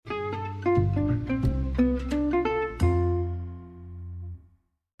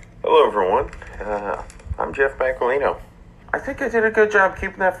everyone. I'm Jeff Macolino. I think I did a good job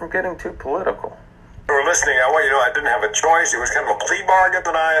keeping that from getting too political. You were listening. I want you to know I didn't have a choice. It was kind of a plea bargain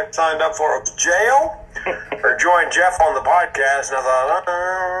that I signed up for. Jail or join Jeff on the podcast. And I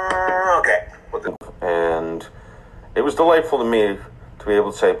thought, okay. And it was delightful to me to be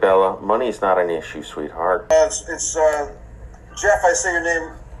able to say, Bella, money's not an issue, sweetheart. It's Jeff, I say your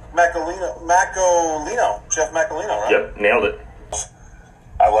name, Macolino. Jeff Macolino, right? Yep, nailed it.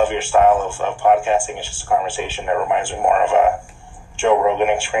 I love your style of podcasting. It's just a conversation that reminds me more of Joe Rogan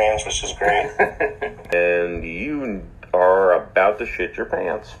experience, which is great. And you are about to shit your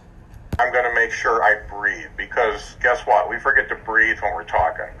pants. I'm going to make sure I breathe, because guess what? We forget to breathe when we're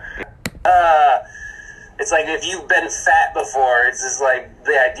talking. It's like if you've been fat before, it's just like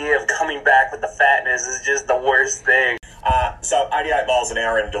the idea of coming back with the fatness is just the worst thing. So 88 miles an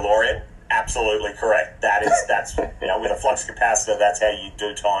hour in DeLorean, absolutely correct. That's with a flux capacitor, that's how you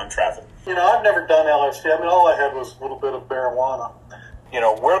do time travel. I've never done LSD. All I had was a little bit of marijuana.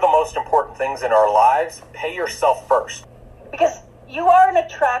 We're the most important things in our lives. Pay yourself first. Because you are an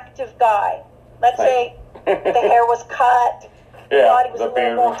attractive guy. Let's say the hair was cut, the body was a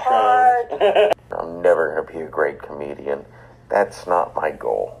little more hard. I'm never going to be a great comedian. That's not my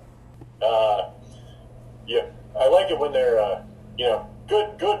goal. Yeah, I like it when they're,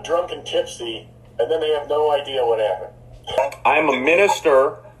 good, drunk and tipsy, and then they have no idea what happened. I'm a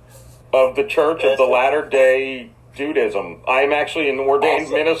minister of the Church of the Latter-day Judaism. I'm actually an ordained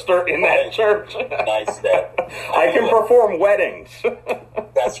minister in that church. Nice step. I can perform weddings.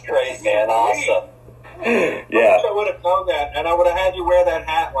 That's great, man. Awesome. Yeah. I would have known that, and I would have had you wear that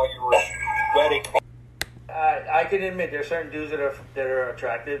hat while you were wedding. I can admit there's certain dudes that are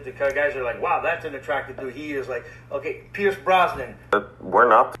attractive. The guys are like, wow, that's an attractive dude. He is like, okay, Pierce Brosnan. We're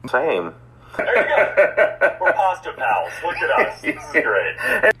not the same. There you go. We're pasta pals. Look at us. This is great.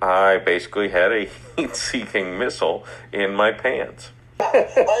 I basically had a heat-seeking missile in my pants.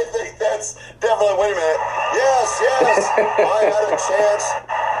 I think that's definitely, wait a minute. Yes. I had a chance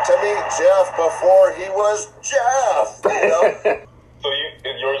to meet Jeff before he was Jeff. So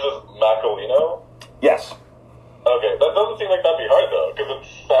yours is Macolino? Yes. Okay, that doesn't seem like that'd be hard, though, because it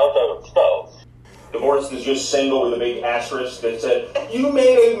sounds as it spells. Divorced is just single with a big asterisk that said, you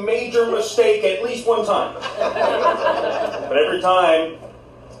made a major mistake at least one time. But every time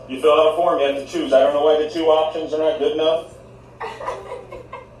you fill out a form, you have to choose. I don't know why the two options are not good enough.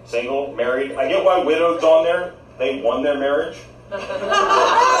 Single, married. I get why widow's on there. They won their marriage.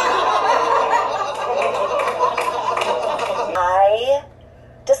 I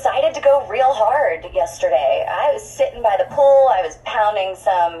decided to go real hard yesterday. I was sitting by the pool. I was pounding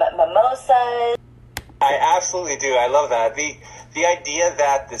some mimosas. I absolutely do. I love that. The idea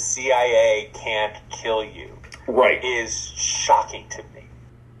that the CIA can't kill you is shocking to me.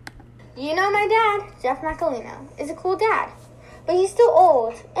 My dad, Jeff Macolino, is a cool dad, but he's still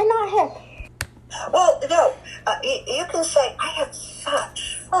old and not hip. Well, no, you can say, I had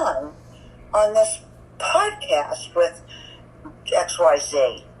such fun on this podcast with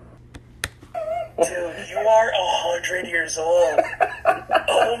XYZ. Dude, you are 100 years old.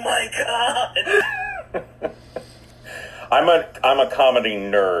 Oh my God. I'm a comedy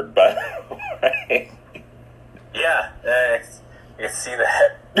nerd, by the way. Yeah, you can see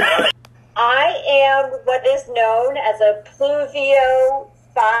that. I am what is known as a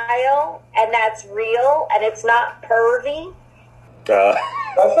pluviophile, and that's real, and it's not pervy. I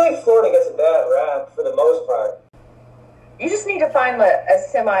feel like Florida gets a bad rap for the most part. You just need to find a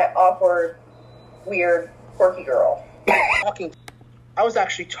semi-awkward, weird, quirky girl. I was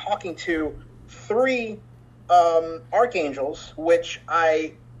actually talking to 3 archangels, which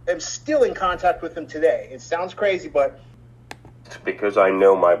I am still in contact with them today. It sounds crazy, but It's because I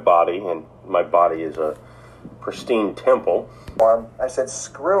know my body, and my body is a pristine temple. I said,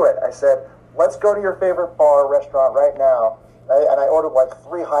 screw it. I said, let's go to your favorite bar or restaurant right now. And I ordered like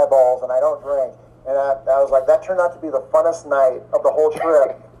 3 highballs, and I don't drink. And I was like, that turned out to be the funnest night of the whole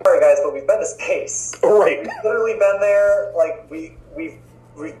trip. Sorry guys, but we've been to space. Right. We've literally been there. Like we've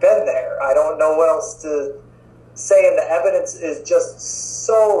been there. I don't know what else to say, and the evidence is just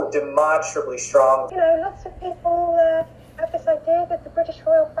so demonstrably strong. Lots of people have this idea that the British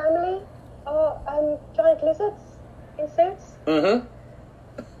royal family are giant lizards in suits. Mm-hmm.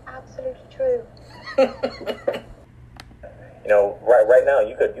 Absolutely true. Right now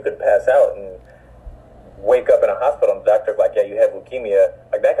you could pass out and wake up in a hospital and the doctor's like, yeah, you have leukemia.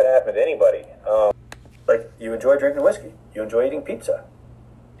 Like, that could happen to anybody. Like, you enjoy drinking whiskey. You enjoy eating pizza.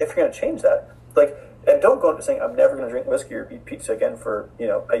 If you're going to change that, and don't go into saying, I'm never going to drink whiskey or eat pizza again for,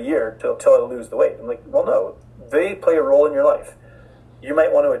 a year till I lose the weight. I'm like, well, no. They play a role in your life. you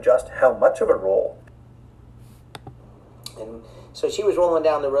might want to adjust how much of a roll. And so she was rolling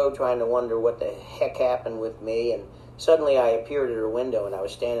down the road trying to wonder what the heck happened with me, and suddenly I appeared at her window, and I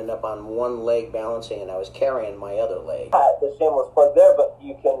was standing up on one leg balancing, and I was carrying my other leg. The shameless plug there, but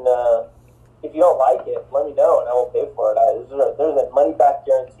you can, if you don't like it, let me know, and I will pay for it. There's a money-back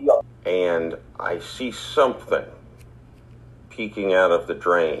guarantee on. And I see something peeking out of the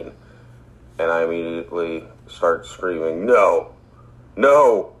drain, and I immediately start screaming, "No!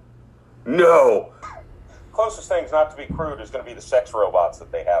 No! No!" Closest thing's not to be crude is going to be the sex robots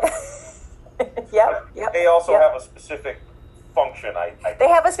that they have. Yep. They also have a specific function. They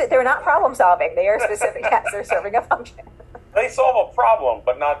have they're not problem solving. They are specific. Yes, they're serving a function. They solve a problem,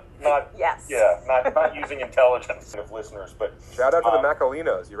 but not yes. Yeah, not using intelligence of listeners. But shout out to the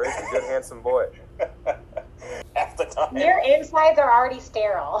Macalinos. You raised a good, handsome boy. Half the time. Your insides are already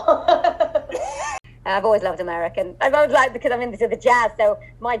sterile. I've always loved American. I've always liked, because I'm into the jazz, so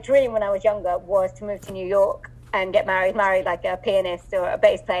my dream when I was younger was to move to New York and get married like a pianist or a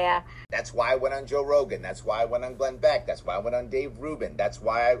bass player. That's why I went on Joe Rogan. That's why I went on Glenn Beck. That's why I went on Dave Rubin. That's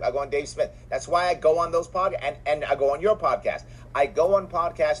why I go on Dave Smith. That's why I go on those podcasts, and I go on your podcast. I go on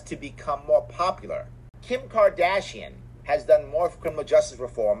podcasts to become more popular. Kim Kardashian has done more for criminal justice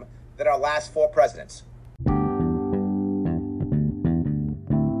reform than our last 4 presidents.